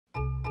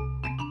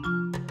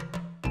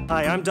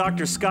Hi, I'm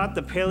Dr. Scott,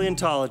 the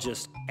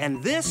paleontologist,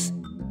 and this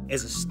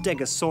is a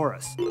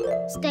Stegosaurus.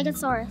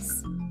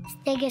 Stegosaurus.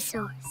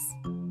 Stegosaurus.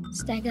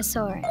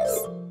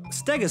 Stegosaurus.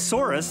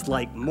 Stegosaurus,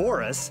 like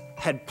Morris,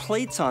 had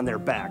plates on their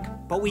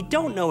back, but we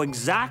don't know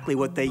exactly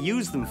what they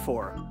used them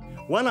for.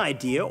 One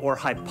idea, or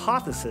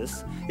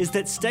hypothesis, is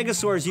that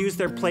stegosaurs used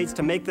their plates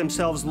to make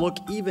themselves look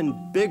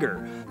even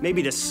bigger,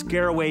 maybe to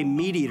scare away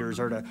meat eaters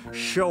or to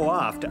show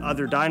off to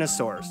other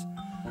dinosaurs.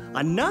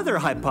 Another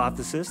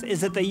hypothesis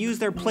is that they used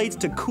their plates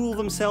to cool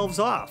themselves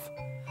off.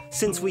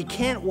 Since we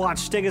can't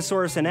watch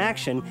Stegosaurus in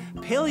action,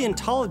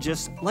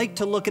 paleontologists like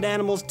to look at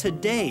animals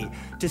today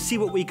to see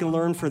what we can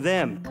learn for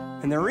them.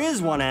 And there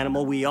is one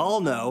animal we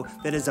all know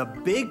that is a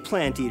big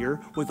plant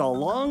eater with a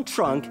long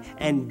trunk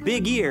and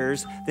big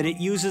ears that it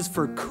uses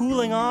for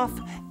cooling off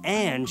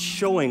and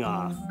showing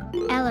off.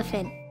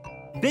 Elephant.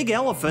 Big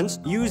elephants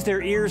use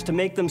their ears to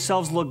make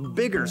themselves look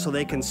bigger so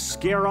they can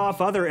scare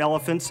off other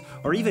elephants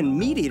or even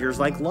meat eaters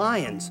like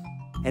lions.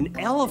 And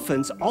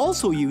elephants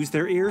also use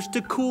their ears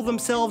to cool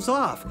themselves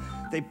off.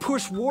 They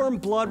push warm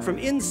blood from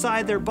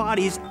inside their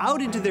bodies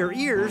out into their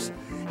ears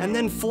and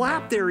then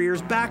flap their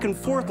ears back and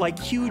forth like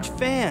huge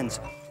fans.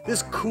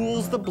 This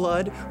cools the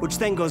blood, which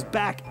then goes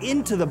back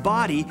into the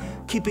body,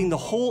 keeping the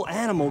whole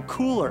animal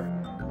cooler.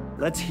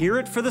 Let's hear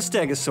it for the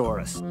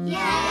Stegosaurus. Yay,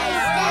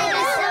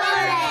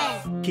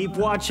 Stegosaurus! Keep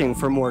watching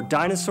for more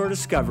dinosaur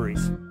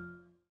discoveries.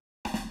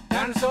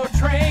 Dinosaur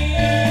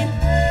Train!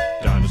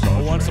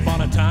 Once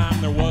upon a time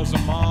there was a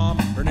mom.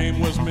 Her name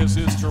was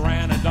Mrs.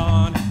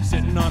 Pteranodon.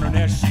 Sitting on her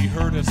nest she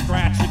heard a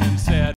scratching and said,